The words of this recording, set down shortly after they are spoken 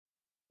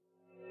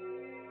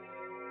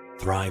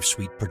Thrive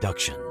Suite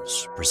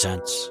Productions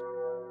presents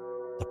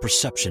The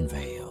Perception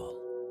Veil.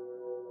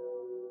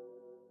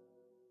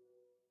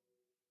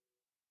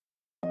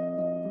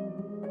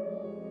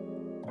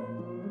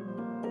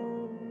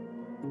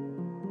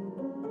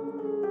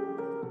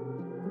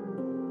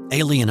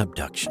 Alien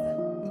abduction.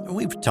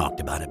 We've talked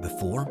about it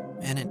before,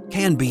 and it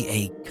can be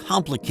a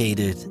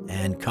complicated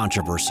and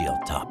controversial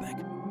topic.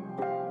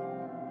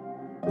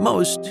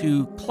 Most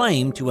who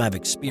claim to have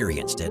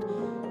experienced it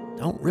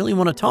don't really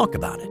want to talk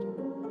about it.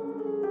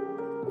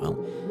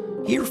 Well,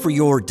 here for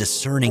your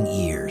discerning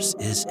ears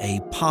is a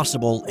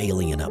possible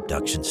alien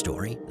abduction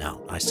story.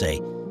 Now, I say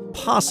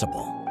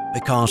possible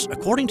because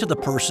according to the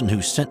person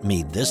who sent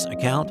me this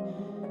account,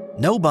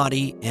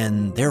 nobody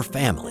in their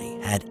family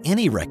had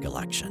any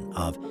recollection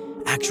of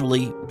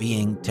actually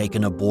being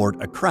taken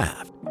aboard a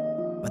craft.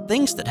 But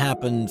things that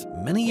happened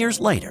many years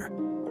later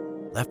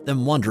left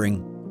them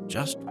wondering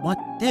just what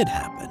did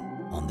happen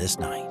on this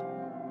night.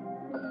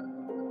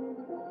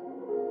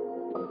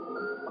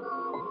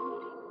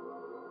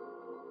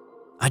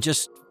 I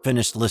just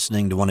finished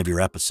listening to one of your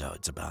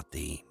episodes about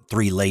the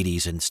 3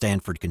 ladies in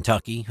Stanford,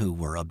 Kentucky who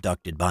were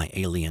abducted by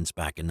aliens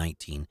back in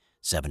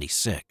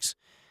 1976.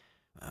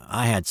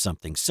 I had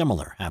something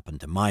similar happen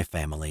to my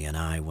family and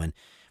I when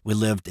we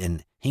lived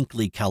in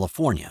Hinckley,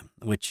 California,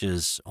 which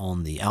is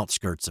on the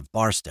outskirts of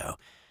Barstow,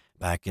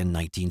 back in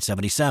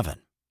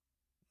 1977.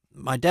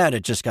 My dad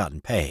had just gotten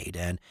paid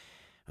and,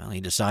 well, he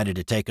decided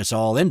to take us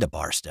all into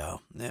Barstow.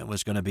 It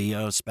was going to be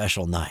a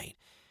special night.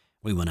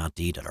 We went out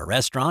to eat at a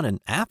restaurant,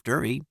 and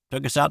after, he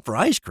took us out for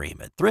ice cream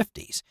at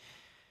Thrifty's.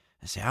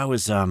 I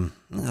was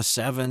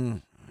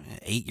 7,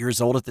 8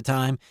 years old at the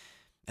time,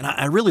 and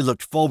I really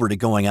looked forward to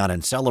going out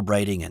and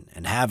celebrating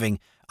and having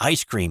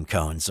ice cream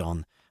cones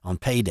on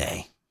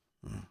payday.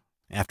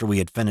 After we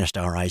had finished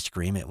our ice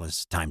cream, it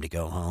was time to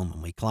go home,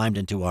 and we climbed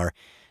into our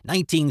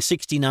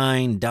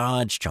 1969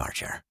 Dodge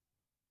Charger.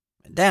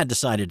 Dad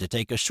decided to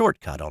take a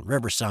shortcut on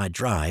Riverside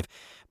Drive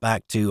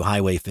back to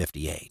Highway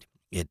 58.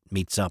 It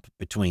meets up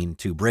between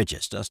 2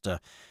 bridges, just a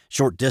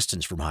short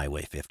distance from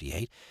Highway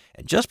 58.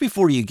 And just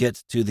before you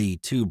get to the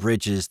 2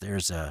 bridges,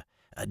 there's a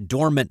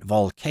dormant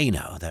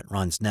volcano that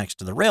runs next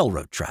to the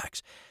railroad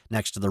tracks,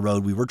 next to the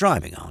road we were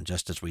driving on,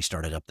 just as we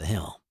started up the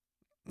hill.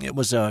 It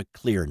was a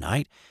clear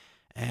night,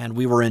 and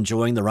we were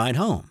enjoying the ride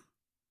home.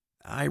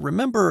 I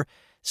remember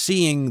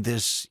seeing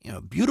this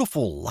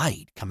beautiful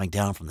light coming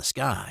down from the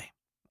sky.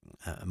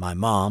 My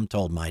mom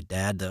told my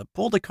dad to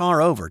pull the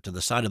car over to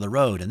the side of the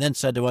road and then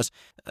said to us,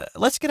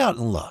 let's get out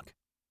and look.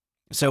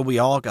 So we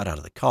all got out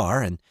of the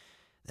car, and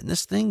then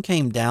this thing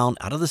came down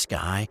out of the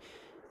sky,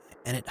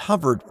 and it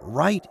hovered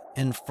right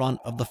in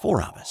front of the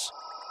 4 of us.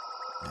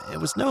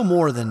 It was no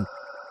more than,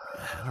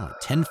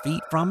 10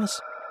 feet from us.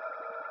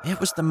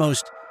 It was the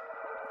most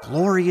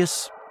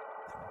glorious,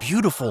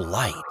 beautiful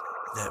light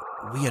that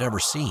we had ever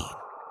seen.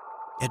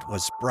 It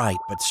was bright,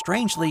 but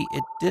strangely,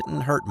 it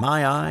didn't hurt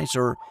my eyes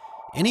or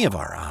any of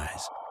our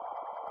eyes.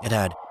 It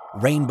had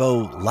rainbow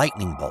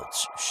lightning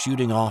bolts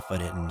shooting off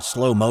at it in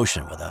slow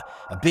motion with a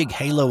big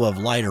halo of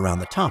light around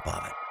the top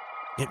of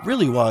it. It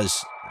really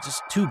was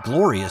just too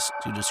glorious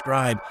to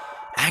describe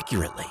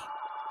accurately.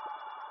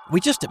 We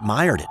just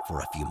admired it for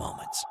a few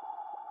moments.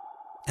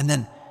 And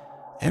then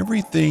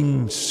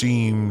everything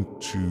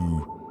seemed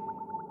to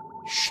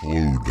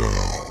slow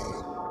down.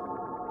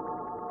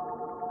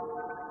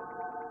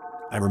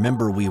 I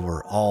remember we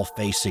were all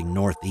facing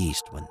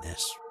northeast when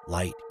this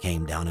light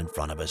came down in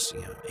front of us,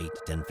 8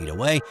 to 10 feet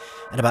away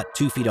and about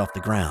 2 feet off the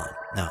ground.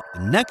 Now, the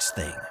next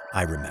thing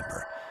I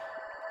remember,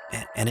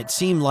 and it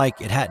seemed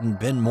like it hadn't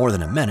been more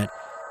than a minute,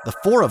 the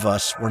 4 of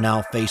us were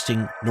now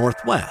facing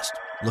northwest,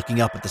 looking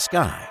up at the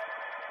sky.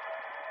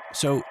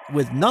 So,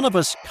 with none of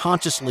us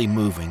consciously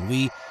moving,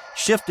 we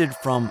shifted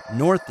from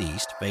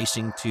northeast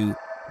facing to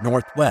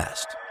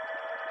northwest.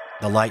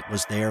 The light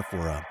was there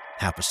for a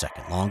half a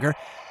second longer.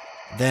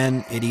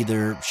 Then it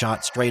either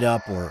shot straight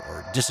up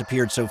or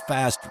disappeared so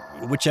fast,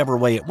 whichever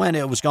way it went,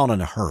 it was gone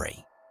in a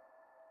hurry.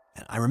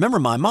 And I remember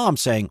my mom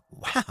saying,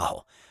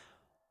 "Wow,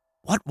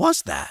 what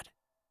was that?"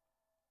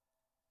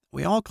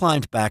 We all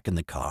climbed back in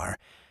the car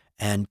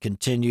and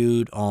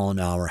continued on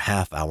our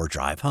half-hour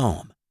drive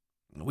home.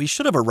 We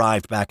should have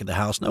arrived back at the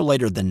house no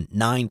later than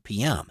 9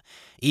 p.m.,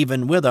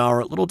 even with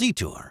our little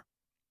detour.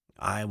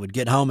 I would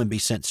get home and be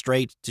sent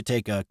straight to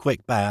take a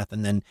quick bath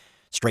and then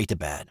straight to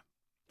bed.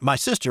 My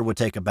sister would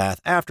take a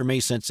bath after me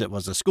since it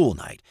was a school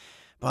night.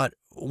 But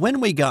when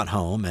we got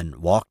home and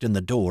walked in the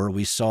door,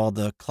 we saw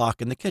the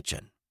clock in the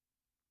kitchen.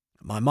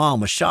 My mom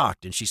was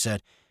shocked and she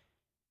said,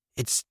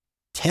 "It's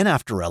 10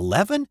 after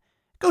 11?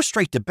 Go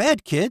straight to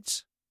bed,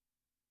 kids."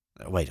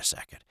 Wait a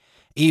second.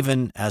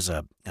 Even as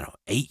a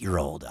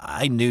 8-year-old,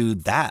 I knew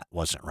that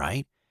wasn't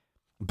right.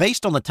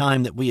 Based on the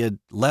time that we had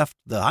left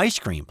the ice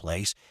cream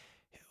place,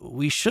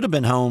 we should have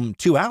been home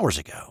 2 hours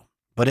ago.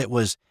 But it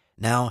was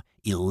now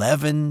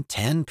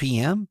 11:10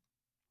 p.m.?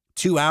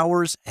 2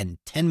 hours and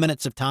 10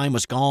 minutes of time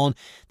was gone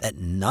that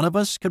none of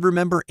us could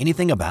remember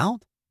anything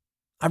about?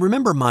 I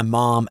remember my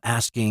mom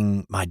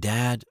asking my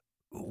dad,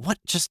 "What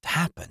just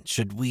happened?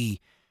 Should we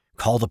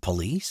call the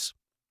police?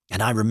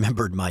 And I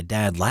remembered my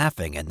dad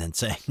laughing and then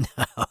saying,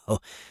 no,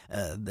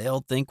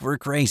 they'll think we're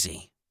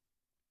crazy.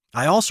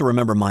 I also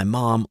remember my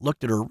mom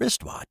looked at her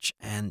wristwatch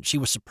and she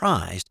was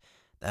surprised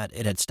that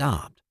it had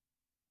stopped.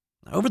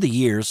 Over the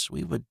years,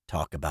 we would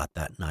talk about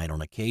that night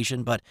on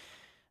occasion, but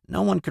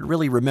no one could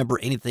really remember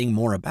anything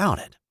more about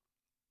it.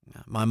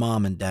 My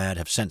mom and dad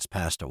have since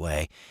passed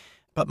away,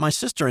 but my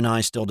sister and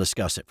I still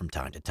discuss it from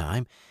time to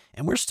time,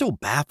 and we're still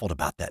baffled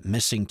about that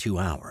missing 2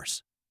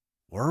 hours.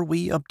 Were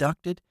we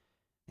abducted?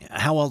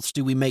 How else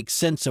do we make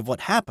sense of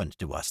what happened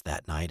to us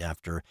that night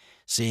after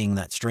seeing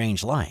that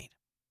strange light?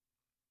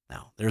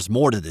 Now, there's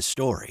more to this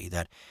story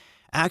that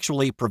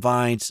actually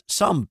provides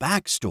some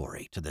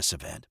backstory to this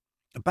event.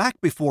 Back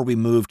before we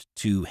moved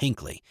to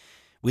Hinckley,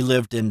 we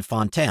lived in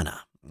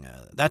Fontana.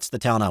 That's the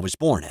town I was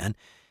born in,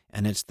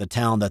 and it's the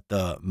town that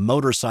the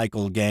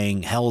motorcycle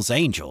gang Hells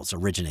Angels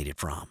originated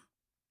from.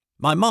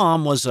 My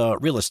mom was a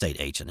real estate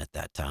agent at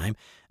that time.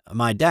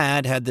 My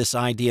dad had this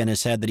idea in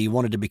his head that he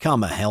wanted to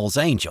become a Hells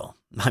Angel.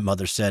 My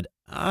mother said,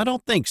 I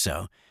don't think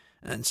so.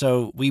 And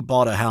so we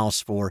bought a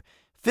house for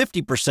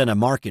 50% of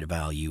market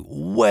value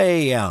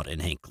way out in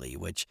Hinckley,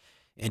 which,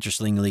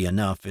 interestingly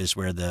enough, is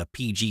where the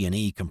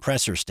PG&E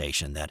compressor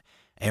station that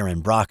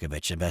Aaron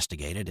Brockovich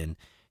investigated and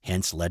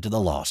hence led to the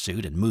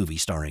lawsuit and movie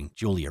starring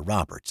Julia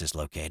Roberts is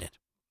located.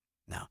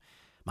 Now,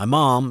 my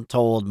mom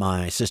told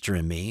my sister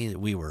and me,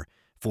 we were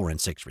 4 and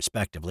 6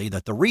 respectively,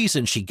 that the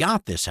reason she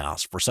got this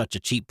house for such a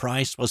cheap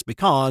price was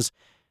because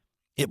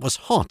it was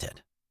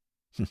haunted.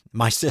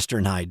 My sister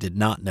and I did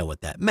not know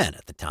what that meant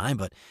at the time,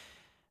 but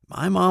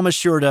my mom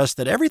assured us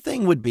that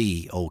everything would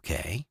be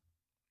okay.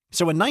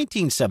 So in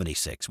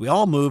 1976, we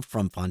all moved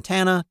from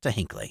Fontana to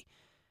Hinckley.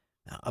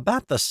 Now,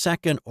 about the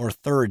second or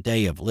third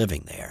day of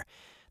living there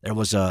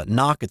was a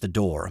knock at the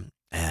door,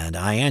 and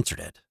I answered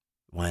it.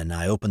 When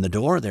I opened the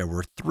door, there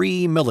were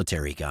 3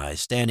 military guys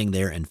standing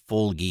there in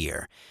full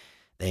gear.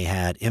 They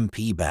had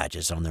MP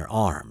badges on their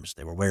arms.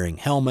 They were wearing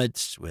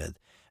helmets with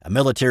a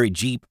military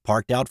jeep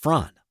parked out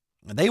front.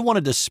 They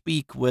wanted to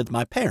speak with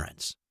my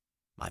parents.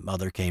 My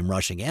mother came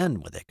rushing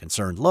in with a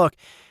concerned look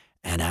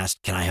and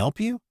asked, "Can I help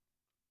you?"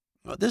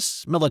 Well,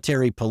 this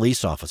military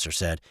police officer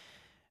said,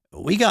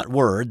 "We got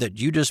word that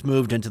you just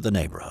moved into the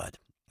neighborhood,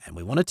 and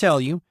we want to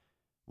tell you,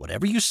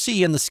 whatever you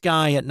see in the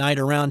sky at night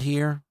around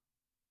here,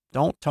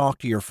 don't talk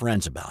to your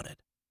friends about it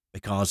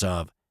because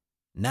of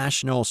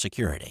national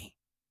security."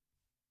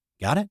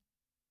 Got it?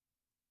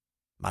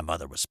 My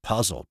mother was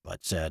puzzled,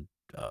 but said,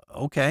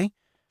 okay.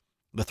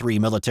 The 3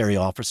 military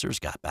officers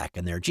got back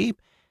in their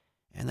Jeep,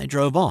 and they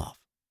drove off.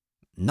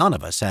 None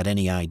of us had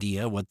any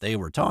idea what they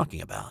were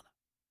talking about.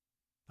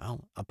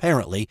 Well,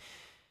 apparently,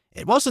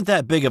 it wasn't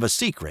that big of a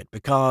secret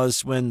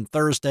because when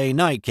Thursday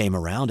night came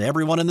around,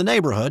 everyone in the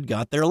neighborhood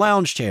got their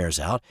lounge chairs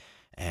out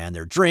and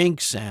their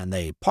drinks, and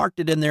they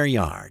parked it in their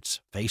yards,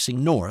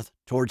 facing north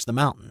towards the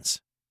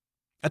mountains.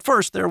 At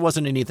first, there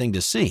wasn't anything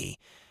to see.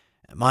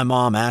 My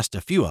mom asked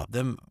a few of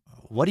them,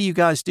 "What are you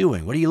guys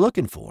doing? What are you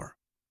looking for?"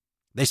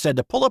 They said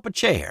to pull up a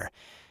chair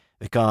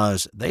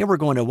because they were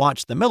going to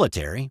watch the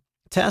military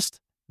test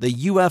the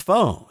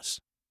UFOs.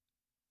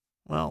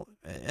 Well,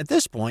 at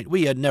this point,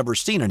 we had never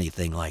seen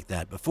anything like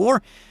that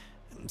before,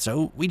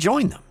 so we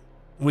joined them.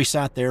 We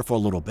sat there for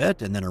a little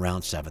bit, and then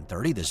around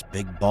 7:30, this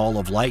big ball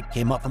of light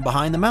came up from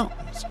behind the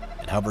mountains.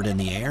 It hovered in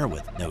the air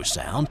with no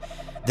sound,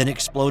 then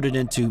exploded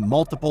into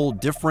multiple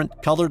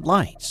different colored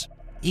lights.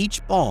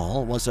 Each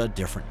ball was a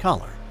different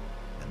color.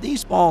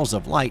 These balls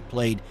of light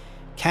played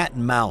cat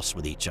and mouse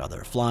with each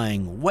other,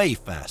 flying way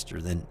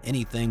faster than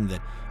anything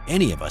that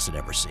any of us had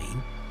ever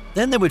seen.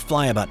 Then they would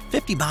fly about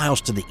 50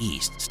 miles to the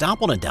east,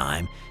 stop on a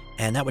dime,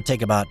 and that would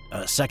take about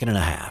a second and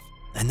a half.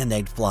 And then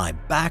they'd fly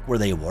back where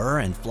they were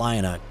and fly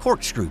in a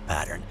corkscrew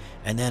pattern,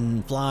 and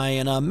then fly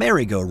in a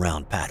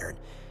merry-go-round pattern,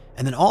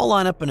 and then all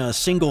line up in a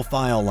single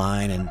file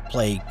line and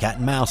play cat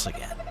and mouse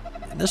again.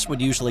 And this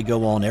would usually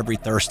go on every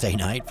Thursday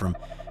night from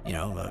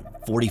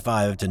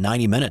 45 to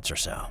 90 minutes or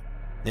so.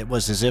 It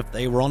was as if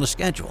they were on a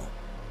schedule.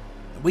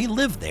 We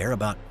lived there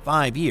about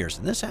 5 years,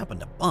 and this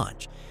happened a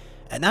bunch.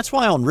 And that's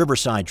why on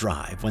Riverside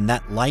Drive, when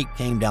that light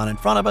came down in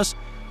front of us,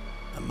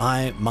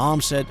 my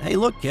mom said, "Hey,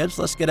 look, kids,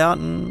 let's get out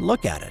and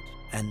look at it."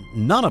 And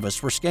none of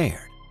us were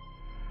scared.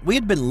 We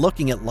had been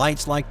looking at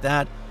lights like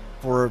that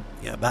for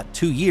about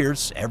 2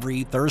 years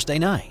every Thursday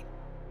night.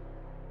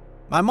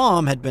 My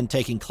mom had been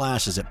taking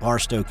classes at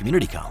Barstow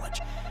Community College,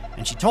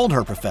 and she told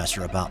her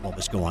professor about what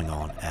was going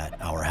on at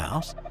our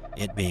house,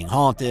 it being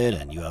haunted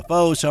and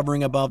UFOs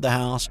hovering above the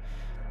house.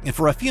 And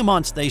for a few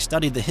months, they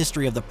studied the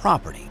history of the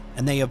property,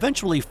 and they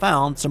eventually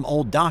found some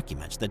old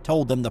documents that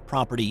told them the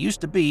property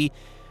used to be,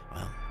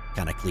 well,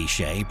 kind of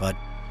cliche, but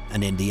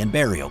an Indian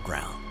burial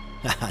ground.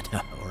 I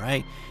know,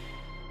 right?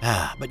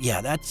 But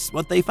yeah, that's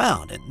what they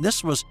found, and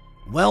this was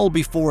well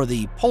before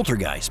the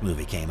Poltergeist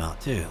movie came out,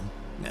 too.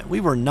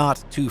 We were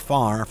not too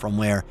far from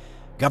where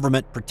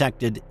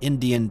government-protected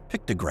Indian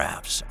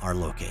pictographs are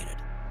located,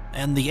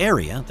 and the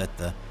area that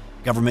the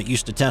government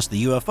used to test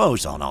the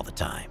UFOs on all the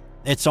time.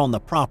 It's on the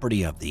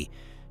property of the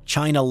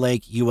China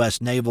Lake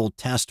U.S. Naval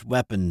Test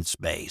Weapons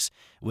Base,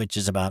 which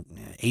is about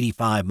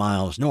 85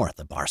 miles north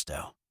of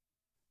Barstow.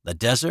 The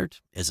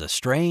desert is a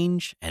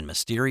strange and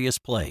mysterious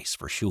place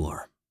for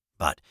sure.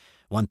 But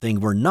one thing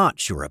we're not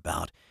sure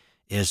about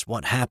is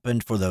what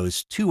happened for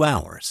those 2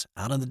 hours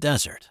out in the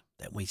desert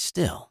that we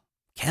still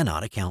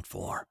cannot account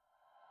for.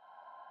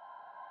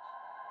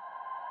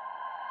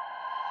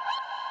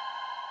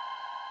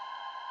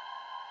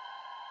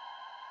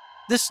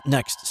 This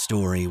next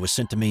story was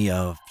sent to me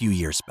a few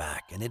years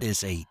back, and it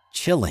is a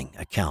chilling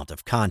account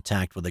of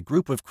contact with a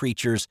group of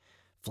creatures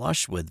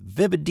flush with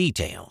vivid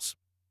details.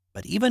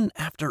 But even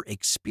after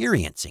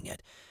experiencing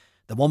it,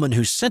 the woman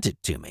who sent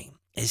it to me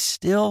is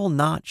still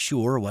not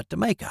sure what to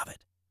make of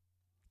it.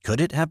 Could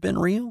it have been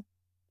real?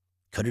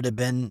 Could it have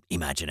been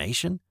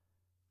imagination?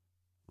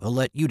 We'll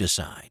let you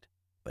decide,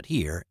 but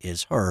here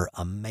is her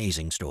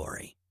amazing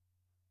story.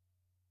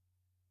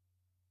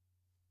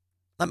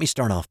 Let me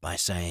start off by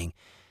saying,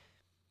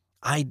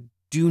 I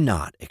do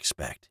not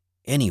expect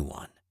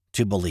anyone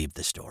to believe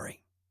the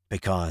story,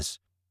 because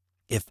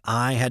if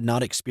I had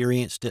not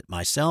experienced it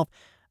myself,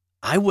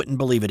 I wouldn't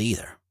believe it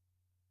either.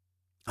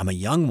 I'm a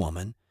young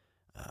woman,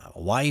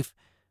 a wife,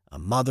 a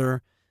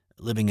mother,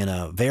 living in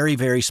a very,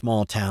 very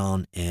small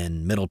town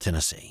in Middle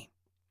Tennessee.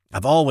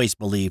 I've always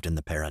believed in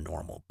the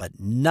paranormal, but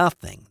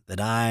nothing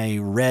that I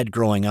read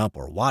growing up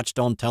or watched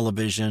on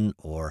television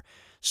or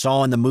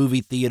saw in the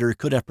movie theater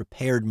could have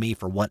prepared me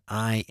for what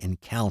I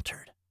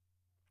encountered.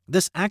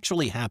 This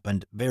actually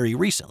happened very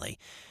recently.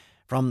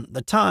 From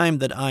the time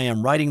that I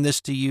am writing this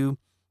to you,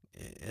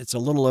 it's a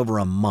little over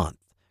a month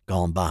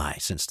gone by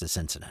since this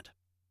incident.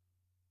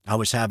 I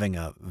was having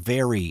a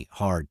very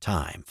hard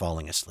time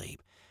falling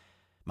asleep.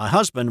 My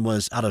husband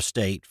was out of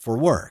state for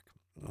work.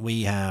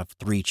 We have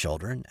 3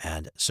 children,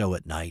 and so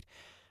at night,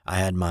 I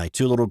had my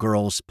 2 little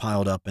girls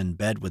piled up in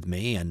bed with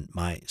me and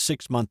my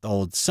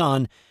 6-month-old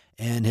son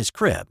in his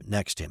crib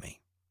next to me.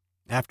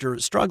 After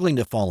struggling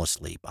to fall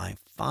asleep, I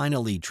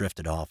finally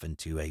drifted off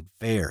into a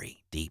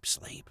very deep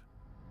sleep.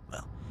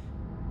 Well,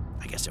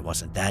 I guess it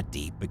wasn't that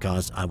deep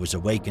because I was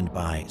awakened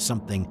by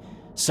something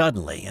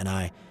suddenly, and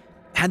I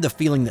had the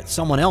feeling that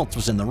someone else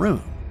was in the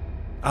room.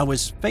 I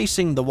was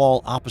facing the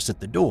wall opposite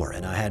the door,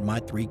 and I had my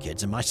 3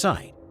 kids in my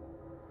sight.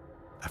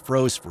 I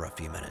froze for a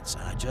few minutes,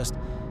 and I just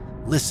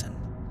listened.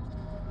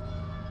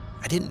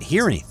 I didn't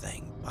hear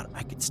anything, but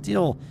I could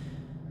still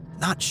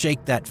not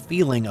shake that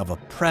feeling of a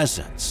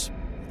presence,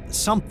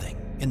 something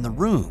in the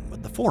room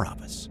with the 4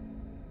 of us.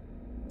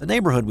 The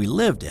neighborhood we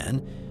lived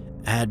in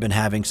had been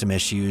having some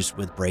issues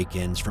with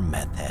break-ins from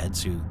meth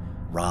heads who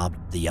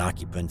robbed the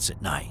occupants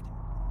at night.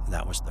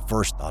 That was the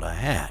first thought I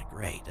had.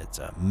 Great, it's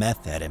a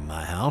meth head in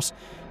my house.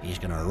 He's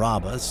going to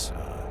rob us.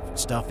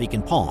 Stuff he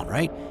can pawn,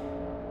 right?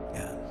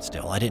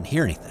 Still, I didn't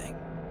hear anything.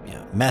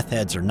 Meth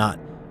heads are not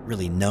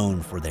really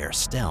known for their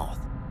stealth.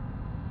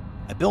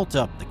 I built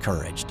up the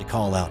courage to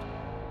call out,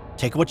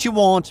 "Take what you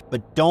want,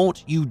 but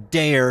don't you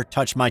dare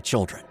touch my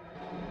children."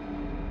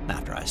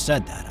 After I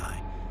said that,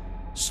 I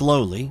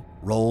slowly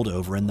rolled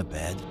over in the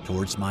bed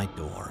towards my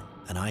door,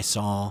 and I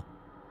saw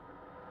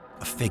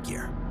a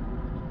figure.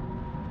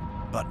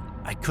 But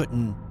I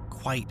couldn't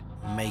quite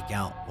make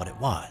out what it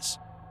was.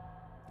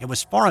 It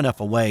was far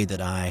enough away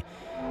that I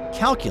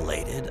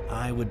calculated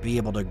I would be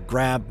able to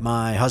grab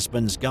my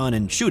husband's gun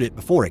and shoot it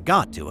before it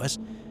got to us.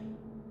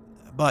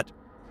 But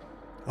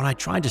when I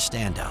tried to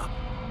stand up,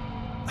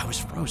 I was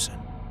frozen.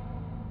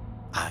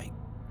 I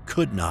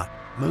could not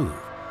move.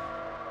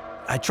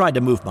 I tried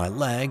to move my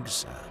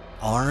legs,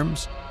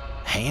 arms,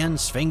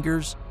 hands,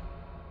 fingers.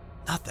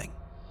 Nothing.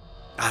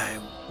 I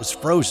was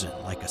frozen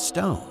like a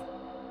stone.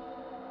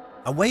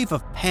 A wave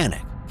of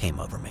panic came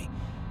over me.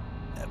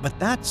 But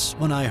that's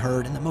when I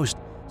heard in the most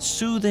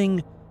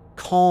soothing,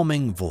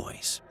 calming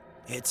voice.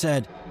 It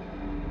said,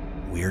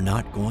 "We're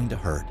not going to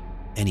hurt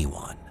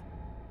anyone."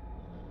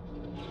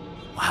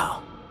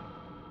 Wow.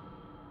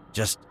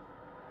 Just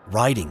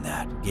writing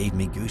that gave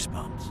me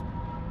goosebumps.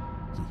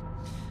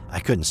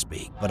 I couldn't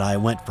speak, but I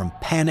went from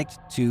panicked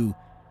to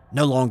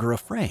no longer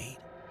afraid.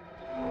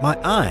 My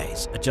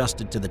eyes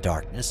adjusted to the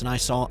darkness, and I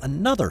saw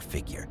another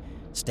figure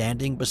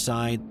standing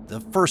beside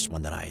the first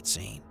one that I had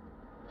seen.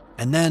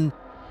 And then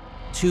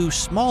 2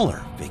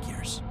 smaller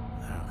figures.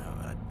 I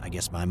don't know, I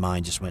guess my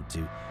mind just went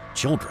to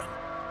children.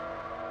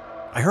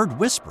 I heard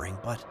whispering,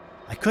 but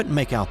I couldn't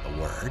make out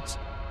the words.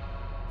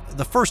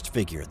 The first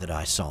figure that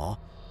I saw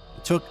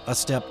took a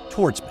step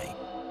towards me,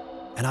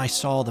 and I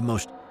saw the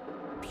most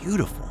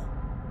beautiful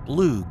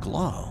blue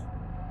glow.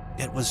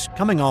 It was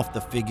coming off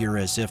the figure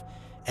as if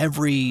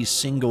every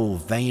single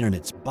vein in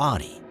its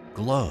body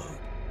glowed.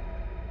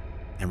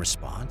 In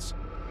response,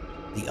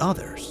 the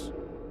others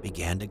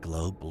began to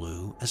glow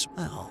blue as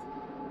well.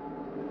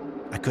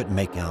 I couldn't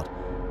make out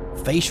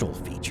facial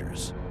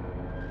features,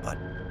 but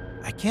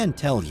I can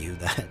tell you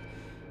that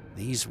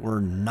these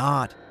were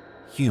not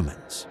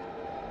humans.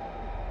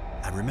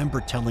 I remember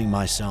telling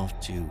myself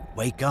to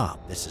wake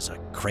up. This is a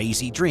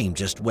crazy dream.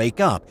 Just wake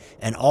up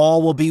and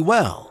all will be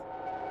well.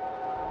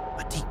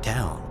 But deep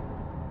down,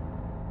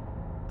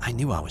 I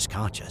knew I was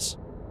conscious.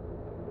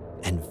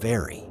 and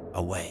very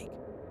awake.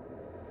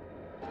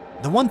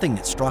 The one thing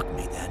that struck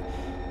me then,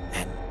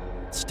 and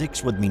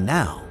sticks with me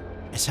now,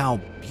 is how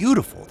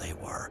beautiful they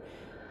were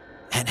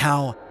and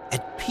how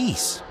at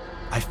peace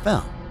I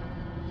felt.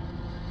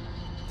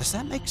 Does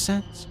that make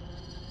sense?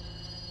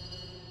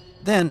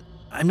 Then,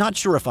 I'm not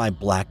sure if I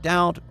blacked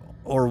out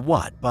or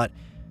what, but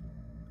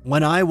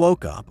when I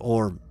woke up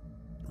or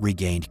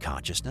regained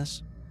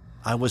consciousness,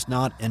 I was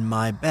not in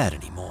my bed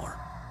anymore.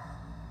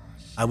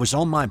 I was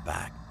on my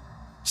back,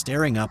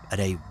 staring up at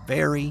a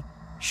very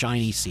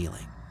shiny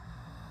ceiling.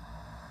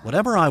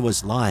 Whatever I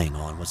was lying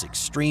on was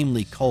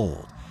extremely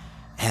cold,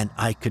 and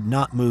I could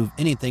not move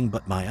anything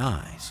but my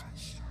eyes.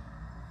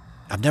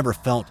 I've never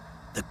felt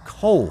the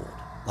cold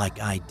like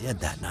I did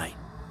that night.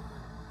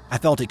 I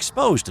felt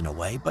exposed in a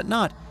way, but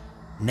not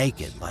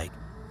naked like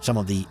some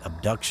of the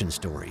abduction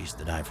stories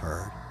that I've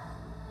heard.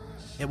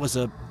 It was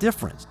a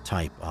different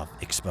type of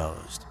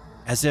exposed,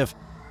 as if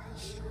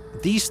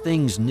these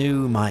things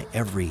knew my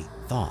every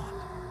thought.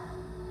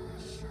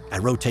 I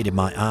rotated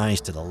my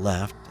eyes to the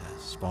left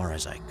as far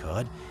as I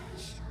could,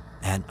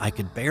 and I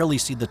could barely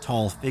see the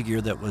tall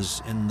figure that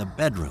was in the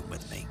bedroom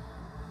with me.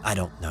 I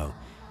don't know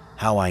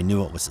how I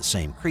knew it was the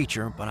same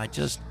creature, but I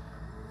just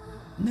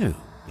knew,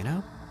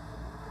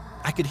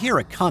 I could hear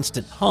a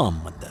constant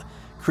hum when the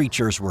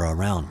creatures were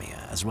around me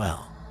as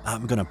well.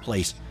 I'm going to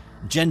place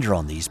gender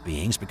on these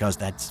beings because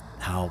that's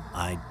how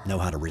I know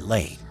how to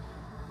relate.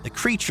 The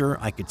creature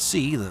I could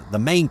see, the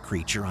main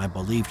creature I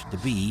believed to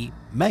be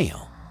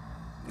male.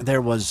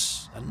 There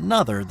was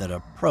another that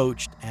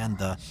approached, and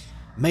the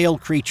male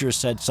creature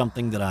said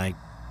something that I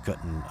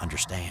couldn't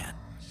understand.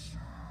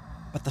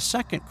 But the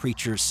second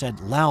creature said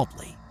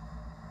loudly,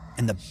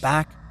 in the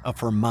back of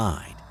her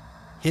mind,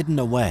 hidden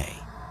away,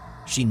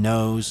 she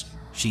knows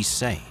she's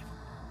safe,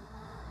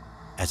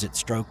 as it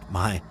stroked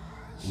my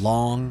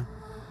long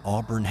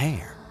auburn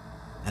hair.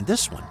 And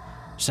this one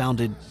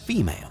sounded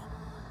female.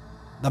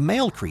 The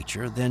male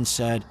creature then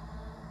said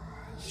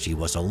she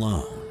was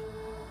alone.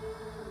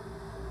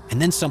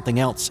 And then something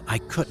else I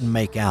couldn't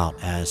make out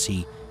as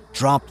he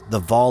dropped the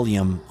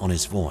volume on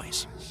his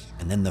voice.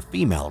 And then the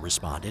female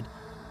responded,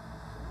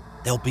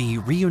 "They'll be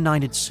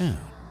reunited soon,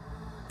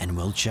 and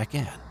we'll check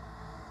in."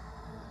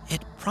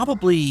 It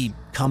probably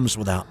comes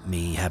without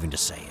me having to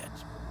say it,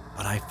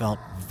 but I felt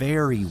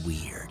very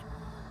weird.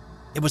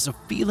 It was a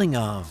feeling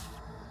of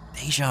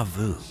deja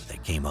vu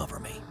that came over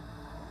me.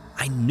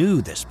 I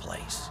knew this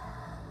place,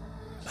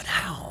 but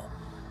how?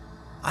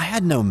 I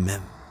had no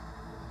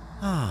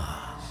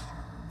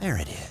there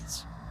it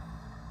is.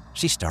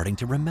 She's starting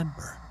to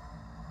remember.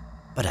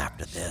 But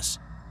after this,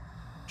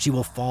 she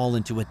will fall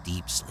into a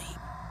deep sleep,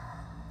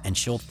 and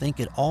she'll think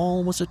it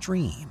all was a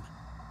dream.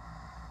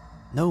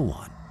 No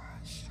one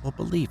will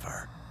believe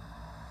her.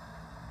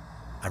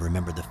 I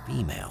remember the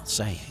female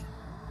saying.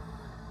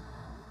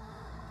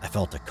 I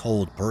felt a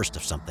cold burst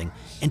of something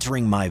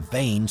entering my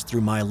veins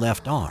through my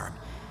left arm,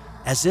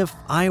 as if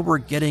I were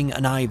getting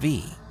an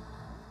IV,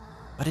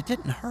 but it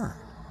didn't hurt.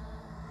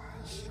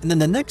 And then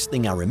the next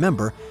thing I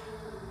remember,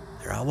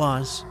 there I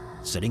was,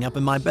 sitting up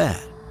in my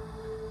bed.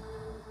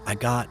 I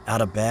got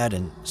out of bed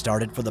and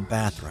started for the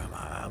bathroom.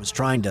 I was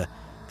trying to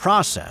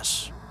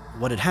process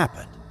what had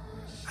happened.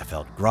 I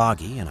felt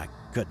groggy and I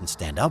couldn't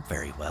stand up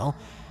very well.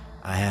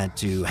 I had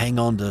to hang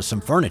on to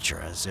some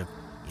furniture as if,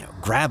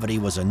 gravity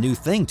was a new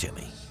thing to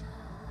me.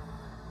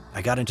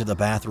 I got into the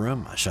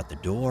bathroom, I shut the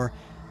door.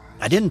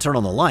 I didn't turn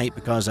on the light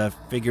because I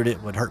figured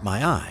it would hurt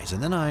my eyes,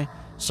 and then I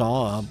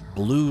saw a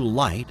blue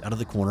light out of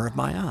the corner of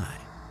my eye.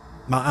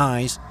 My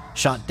eyes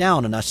shot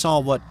down and I saw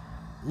what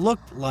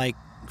looked like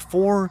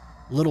 4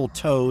 little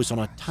toes on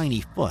a tiny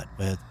foot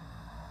with,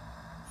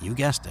 you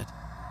guessed it,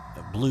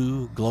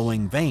 blue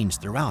glowing veins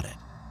throughout it.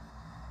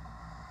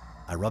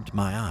 I rubbed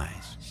my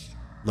eyes,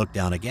 looked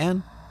down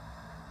again,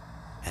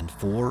 and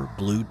 4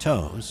 blue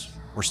toes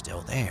were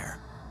still there.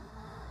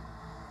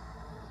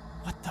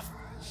 What the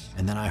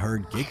And then I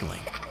heard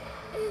giggling.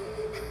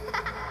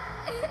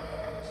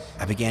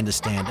 I began to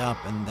stand up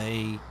and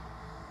they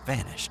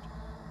vanished.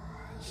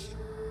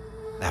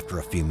 After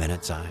a few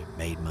minutes, I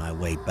made my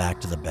way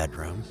back to the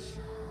bedroom,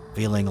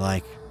 feeling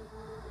like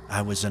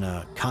I was in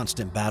a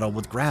constant battle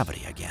with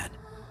gravity again.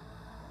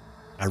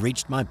 I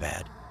reached my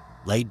bed,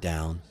 laid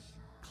down,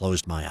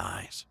 closed my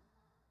eyes.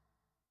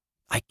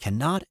 I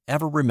cannot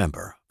ever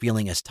remember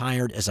feeling as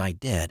tired as I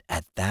did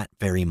at that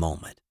very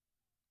moment.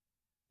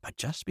 But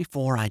just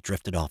before I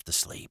drifted off to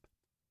sleep,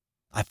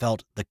 I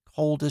felt the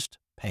coldest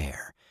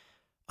pair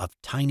of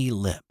tiny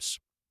lips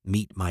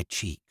meet my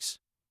cheeks,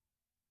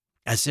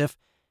 as if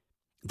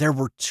there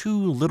were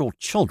 2 little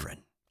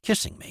children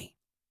kissing me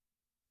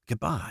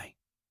goodbye.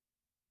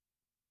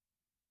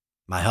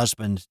 My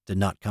husband did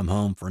not come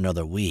home for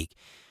another week,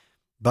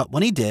 but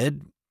when he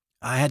did,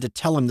 I had to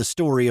tell him the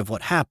story of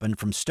what happened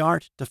from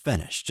start to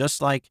finish,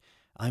 just like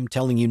I'm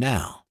telling you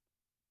now.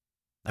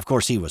 Of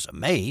course, he was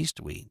amazed.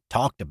 We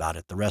talked about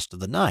it the rest of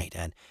the night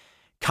and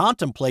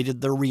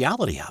contemplated the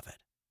reality of it.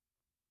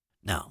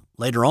 Now,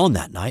 later on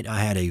that night, I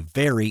had a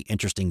very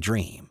interesting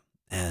dream,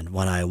 and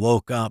when I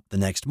woke up the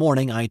next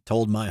morning, I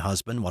told my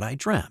husband what I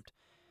dreamt.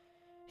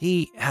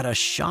 He had a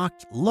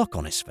shocked look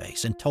on his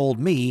face and told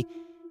me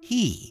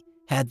he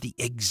had the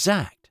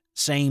exact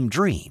same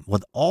dream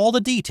with all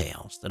the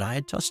details that I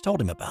had just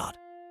told him about.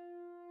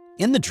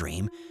 In the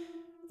dream,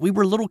 we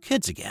were little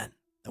kids again.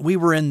 We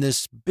were in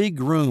this big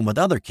room with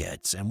other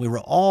kids, and we were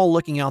all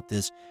looking out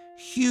this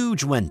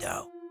huge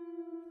window.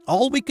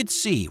 All we could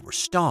see were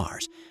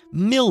stars,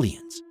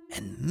 millions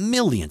and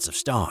millions of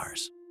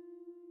stars.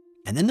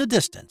 And in the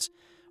distance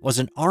was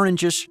an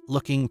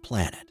orangish-looking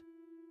planet.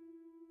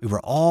 We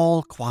were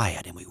all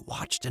quiet and we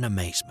watched in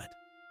amazement.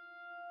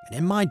 And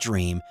in my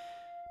dream,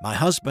 my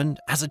husband,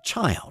 as a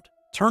child,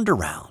 turned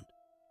around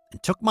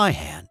and took my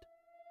hand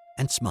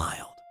and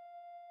smiled.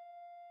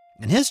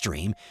 In his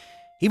dream,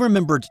 he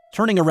remembered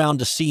turning around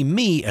to see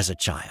me as a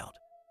child,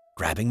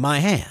 grabbing my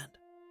hand,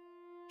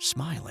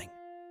 smiling.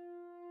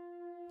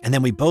 And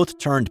then we both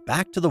turned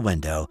back to the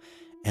window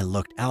and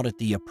looked out at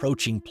the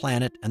approaching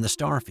planet and the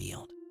star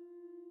field.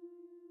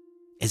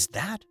 Is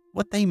that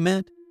what they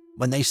meant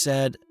when they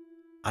said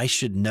I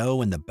should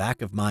know in the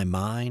back of my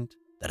mind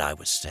that I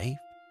was safe?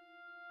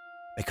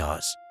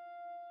 Because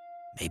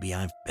maybe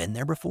I've been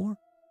there before?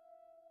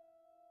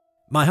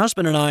 My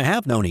husband and I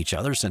have known each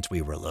other since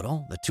we were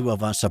little. The two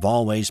of us have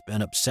always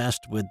been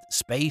obsessed with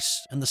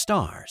space and the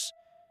stars.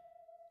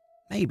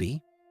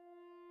 Maybe,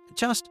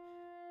 just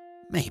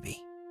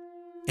maybe,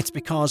 it's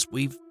because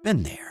we've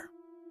been there,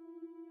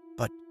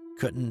 but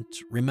couldn't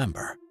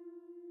remember.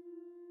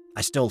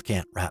 I still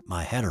can't wrap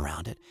my head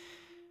around it,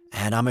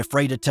 and I'm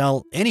afraid to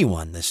tell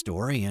anyone this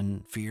story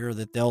in fear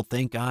that they'll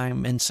think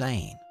I'm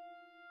insane.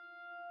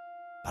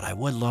 But I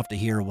would love to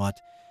hear what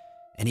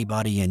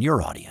anybody in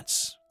your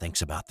audience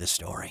thinks about this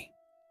story.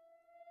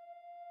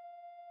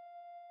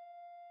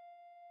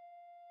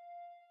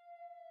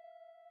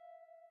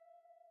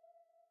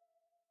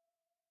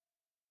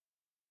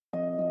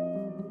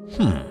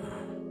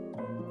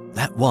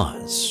 That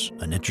was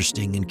an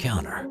interesting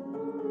encounter.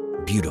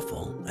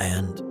 Beautiful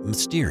and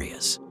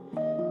mysterious.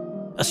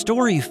 A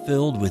story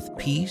filled with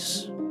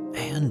peace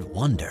and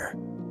wonder.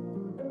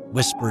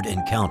 Whispered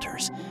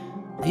encounters,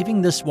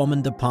 leaving this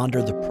woman to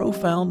ponder the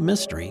profound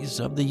mysteries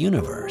of the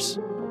universe.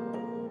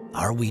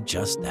 Are we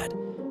just that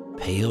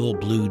pale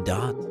blue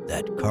dot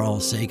that Carl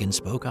Sagan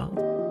spoke of?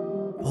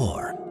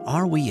 Or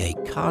are we a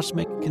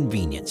cosmic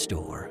convenience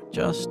store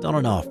just on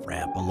an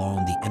off-ramp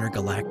along the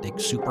intergalactic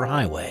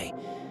superhighway,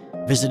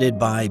 visited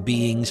by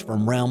beings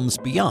from realms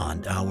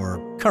beyond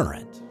our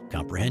current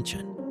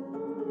comprehension?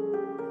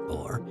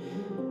 Or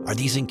are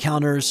these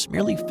encounters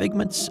merely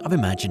figments of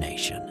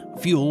imagination,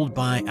 fueled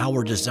by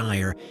our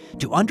desire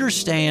to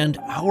understand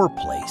our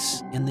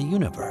place in the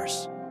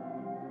universe?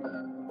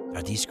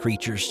 Are these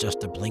creatures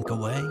just a blink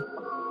away?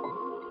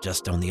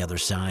 Just on the other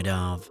side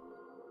of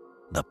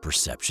the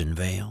perception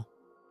veil?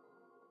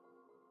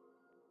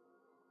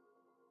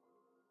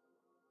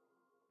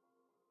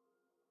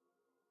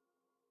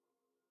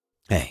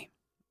 Hey,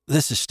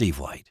 this is Steve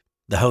White,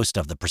 the host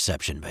of The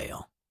Perception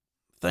Veil.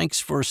 Thanks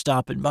for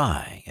stopping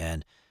by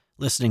and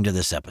listening to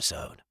this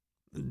episode.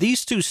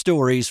 These two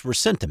stories were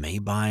sent to me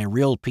by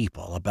real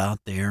people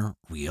about their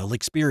real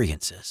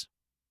experiences.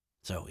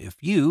 So if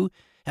you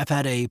have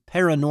had a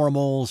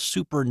paranormal,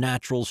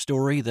 supernatural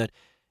story that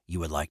you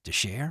would like to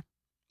share,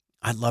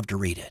 I'd love to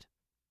read it.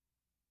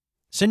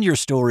 Send your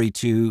story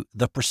to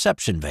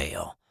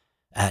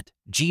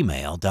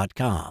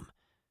theperceptionveil@gmail.com,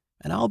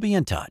 and I'll be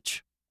in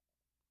touch.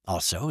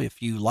 Also,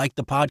 if you like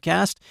the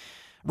podcast,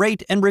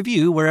 rate and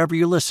review wherever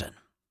you listen.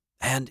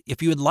 And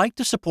if you would like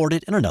to support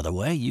it in another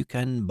way, you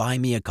can buy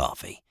me a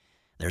coffee.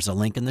 There's a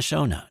link in the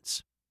show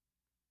notes.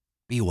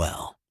 Be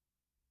well,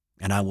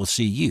 and I will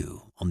see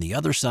you on the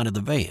other side of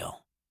the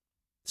veil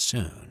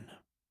soon.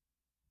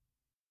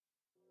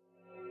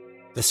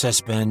 This has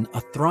been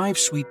a Thrive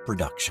Suite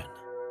production.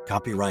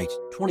 Copyright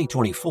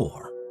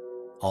 2024.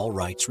 All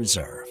rights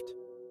reserved.